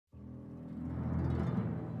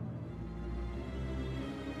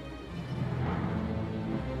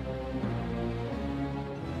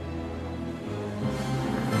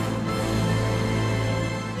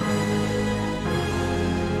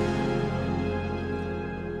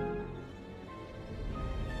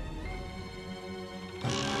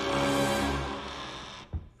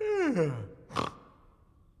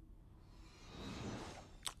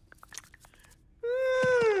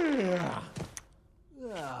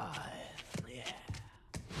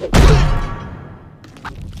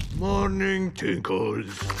Morning,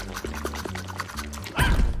 Tinkles.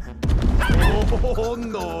 Oh,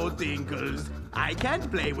 no, Tinkles. I can't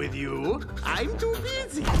play with you. I'm too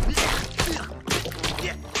busy.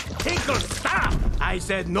 Tinkles, stop! I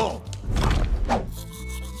said no.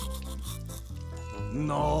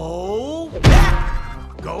 No.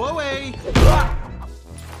 Go away.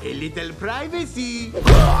 A little privacy.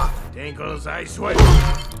 Tinkles, I swear.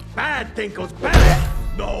 Bad, Tinkles, bad.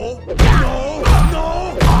 No, no,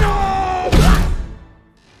 no, no!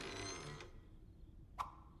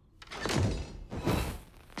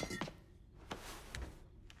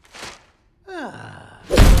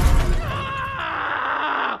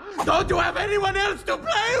 Don't you have anyone else to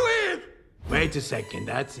play with? Wait a second,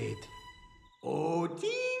 that's it. Oh,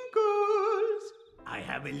 Tinkles, I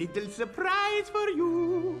have a little surprise for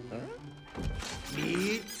you.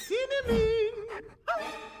 Meet Cinnamon.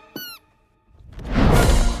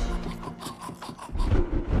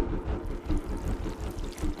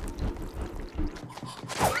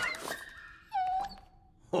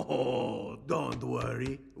 Oh, don't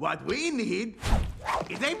worry. What we need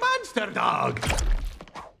is a monster dog.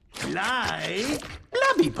 Like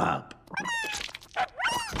Lollipop.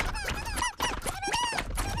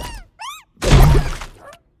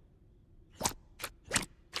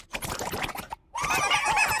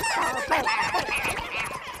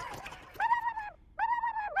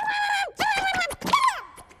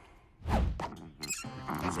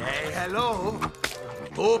 Say hello.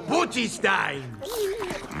 Oh, Butchestein.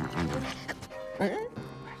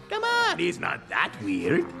 Come on, he's not that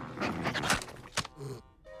weird.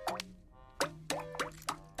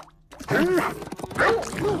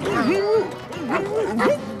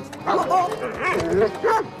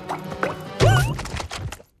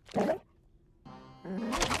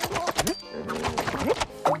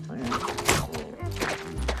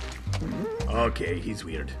 Okay, he's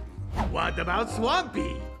weird. What about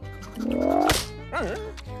Swampy?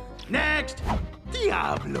 Next,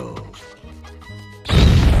 Diablo.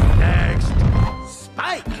 Next,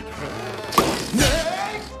 Spike.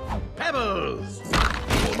 Next, Pebbles.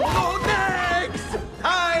 Oh, next,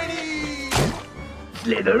 Tiny.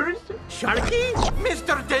 Slithers, Sharky,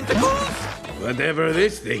 Mr. Tentacles. Whatever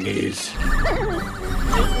this thing is.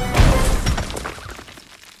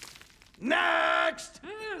 Next.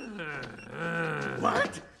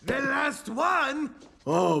 What? The last one?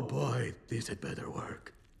 Oh boy, this had better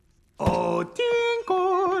work. Oh,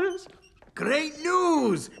 Tinkles! Great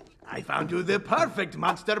news! I found you the perfect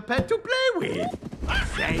monster pet to play with.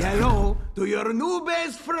 Say hello to your new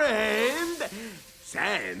best friend,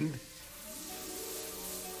 Sand.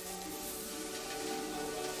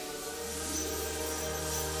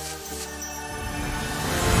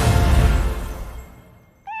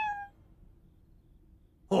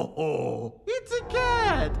 Oh, it's a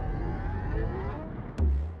cat!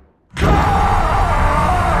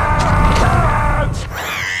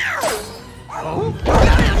 Oh?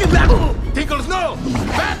 Tinkles, no!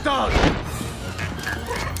 Bad dog!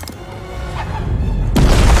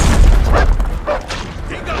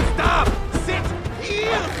 Tinkles, stop! Sit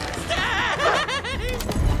here! Stay!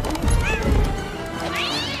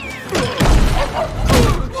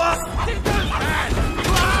 What? Tinkles, bad!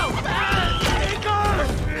 Wow, bad!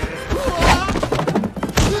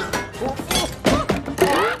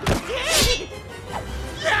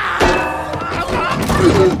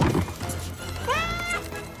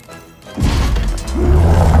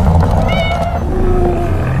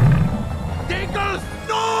 Tinkles,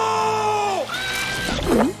 no!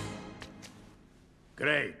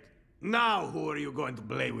 Great. Now who are you going to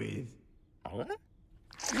play with?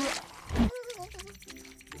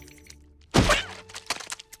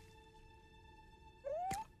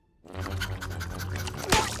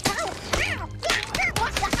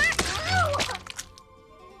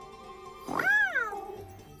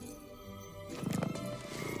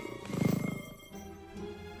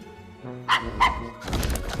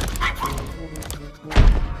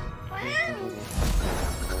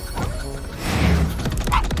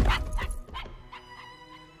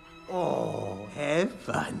 Oh, have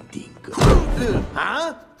fun, Tinkles.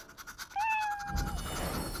 Huh?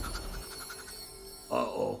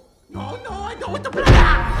 Uh-oh.